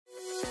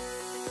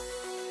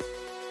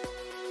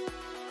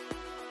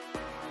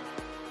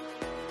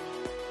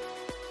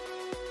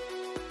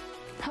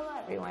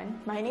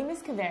everyone. My name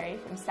is Kaveri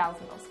from Styles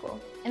Middle School.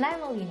 And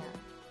I'm Alina.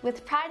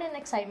 With pride and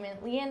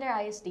excitement, Leander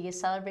ISD is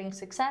celebrating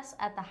success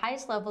at the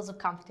highest levels of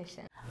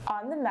competition.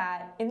 On the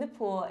mat, in the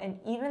pool, and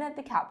even at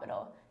the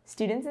Capitol,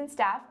 students and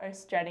staff are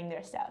strutting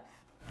their stuff.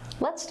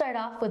 Let's start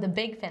off with a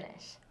big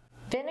finish.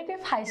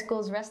 Vandegrift High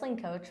School's wrestling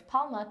coach,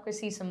 Paul Muck,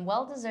 received some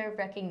well-deserved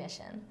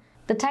recognition.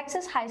 The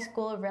Texas High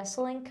School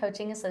Wrestling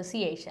Coaching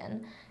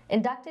Association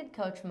inducted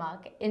Coach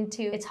Muck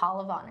into its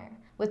Hall of Honor.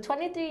 With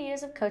 23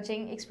 years of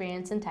coaching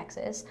experience in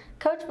Texas,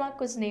 Coach Muck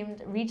was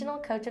named Regional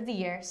Coach of the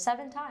Year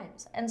 7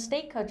 times and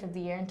State Coach of the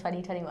Year in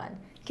 2021.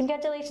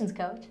 Congratulations,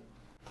 Coach!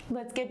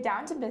 Let's get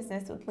down to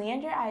business with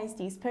Leander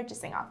ISD's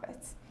purchasing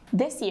office.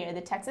 This year,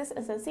 the Texas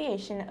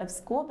Association of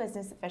School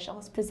Business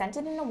Officials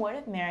presented an award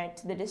of merit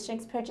to the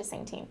district's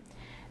purchasing team.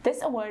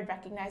 This award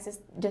recognizes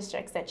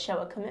districts that show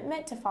a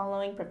commitment to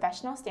following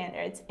professional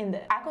standards in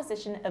the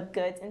acquisition of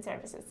goods and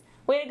services.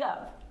 Way to go!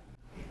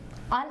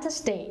 On to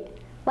state.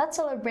 Let's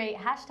celebrate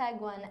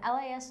 #1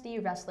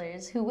 LISD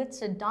wrestlers who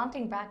withstood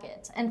daunting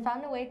brackets and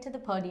found a way to the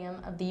podium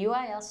of the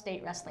UIL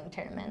State Wrestling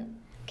Tournament.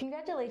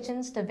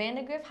 Congratulations to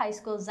Vandegrift High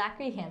School's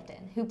Zachary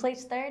Hampton, who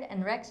placed 3rd,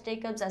 and Rex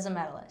Jacobs as a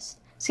medalist.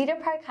 Cedar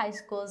Park High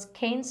School's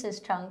Kane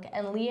Sistrunk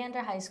and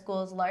Leander High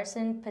School's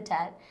Larson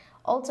Patet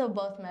also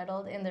both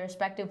medaled in their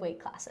respective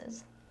weight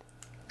classes.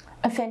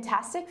 A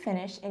fantastic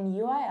finish in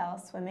UIL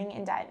swimming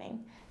and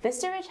diving.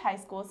 Vista Ridge High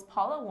School's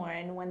Paula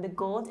Warren won the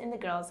gold in the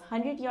girls'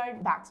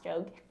 100-yard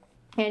backstroke,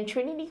 and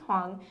Trinity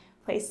Huang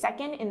placed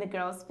 2nd in the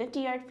girls'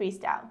 50-yard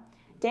freestyle.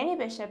 Danny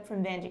Bishop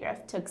from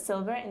Vandegrift took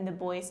silver in the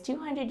boys'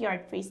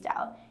 200-yard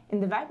freestyle,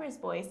 and the Vipers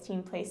boys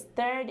team placed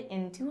 3rd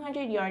in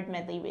 200-yard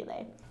medley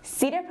relay.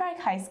 Cedar Park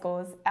High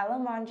School's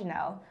Ella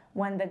Monjanel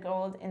won the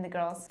gold in the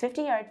girls'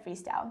 50-yard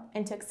freestyle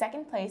and took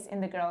 2nd place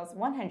in the girls'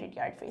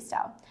 100-yard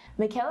freestyle.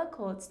 Michaela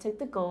Coates took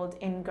the gold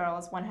in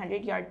girls'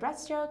 100-yard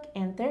breaststroke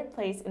and 3rd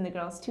place in the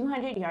girls'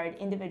 200-yard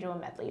individual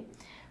medley.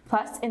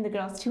 Plus, in the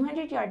girls'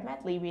 200-yard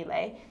medley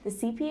relay, the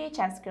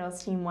CPHS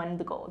girls team won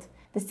the gold.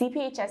 The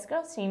CPHS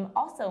girls team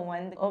also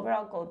won the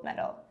overall gold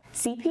medal.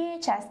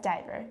 CPHS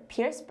diver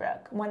Pierce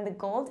Brook won the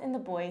gold in the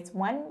boys'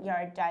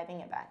 1-yard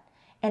diving event,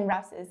 and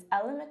Rouse's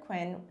Ella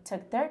McQuinn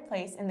took 3rd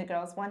place in the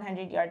girls'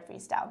 100-yard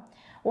freestyle.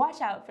 Watch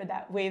out for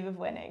that wave of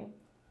winning.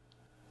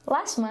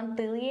 Last month,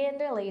 the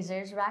Leander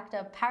Lazers racked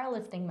up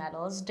powerlifting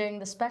medals during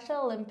the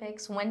Special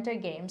Olympics Winter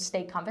Games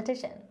state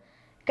competition.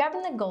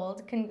 Grabbing the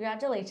gold,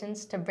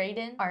 congratulations to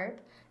Braden Arp,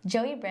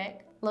 Joey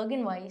Brick,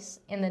 Logan Weiss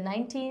in the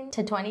 19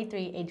 to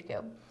 23 age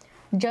group.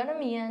 Jonah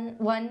Meehan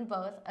won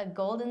both a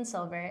gold and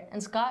silver,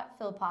 and Scott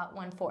Philpott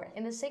won 4th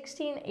in the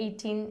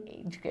 16-18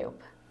 age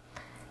group.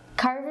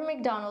 Carver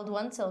McDonald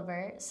won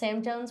silver,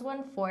 Sam Jones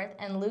won 4th,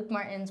 and Luke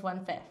Martins won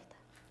 5th.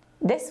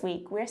 This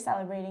week, we're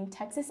celebrating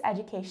Texas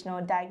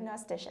Educational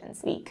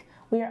Diagnosticians Week.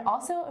 We are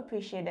also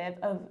appreciative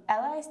of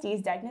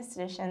LISD's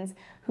diagnosticians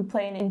who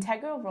play an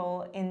integral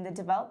role in the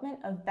development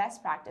of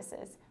best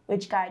practices,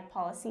 which guide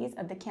policies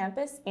of the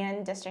campus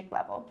and district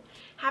level.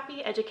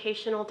 Happy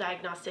Educational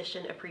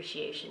Diagnostician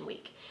Appreciation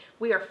Week.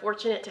 We are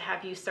fortunate to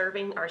have you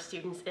serving our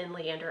students in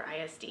Leander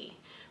ISD.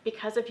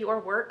 Because of your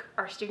work,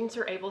 our students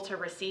are able to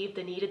receive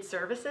the needed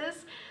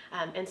services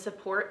and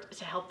support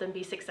to help them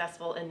be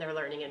successful in their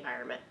learning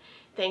environment.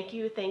 Thank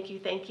you, thank you,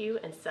 thank you,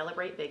 and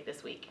celebrate big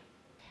this week.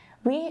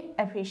 We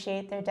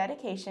appreciate their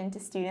dedication to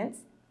students,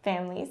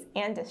 families,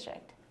 and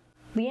district.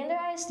 Leander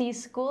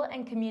ISD's School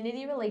and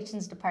Community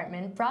Relations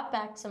Department brought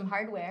back some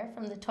hardware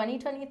from the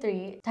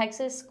 2023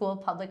 Texas School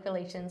Public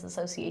Relations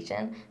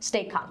Association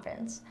State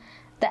Conference.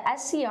 The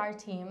SCR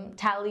team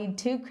tallied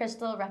 2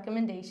 Crystal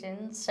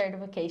Recommendation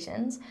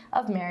certifications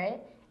of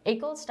merit,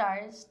 8 gold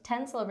stars,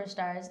 10 silver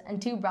stars,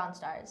 and 2 bronze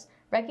stars,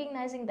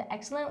 recognizing the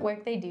excellent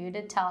work they do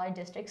to tell our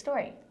district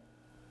story.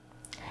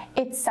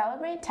 It's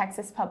Celebrate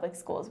Texas Public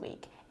Schools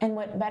Week, and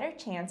what better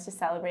chance to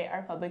celebrate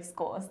our public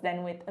schools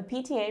than with a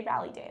PTA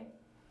Rally Day.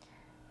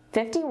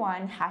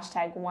 51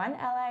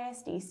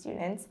 #1LISD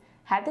students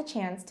had the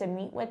chance to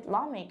meet with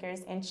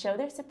lawmakers and show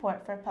their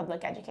support for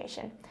public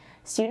education.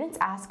 Students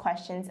asked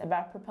questions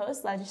about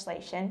proposed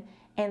legislation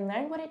and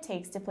learned what it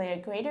takes to play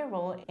a greater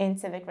role in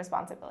civic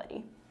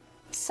responsibility.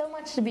 So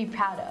much to be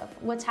proud of,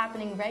 what's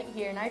happening right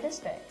here in our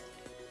district.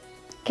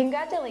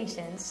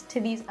 Congratulations to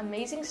these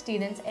amazing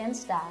students and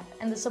staff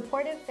and the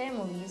supportive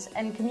families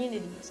and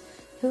communities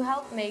who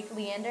help make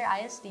Leander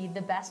ISD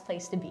the best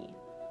place to be.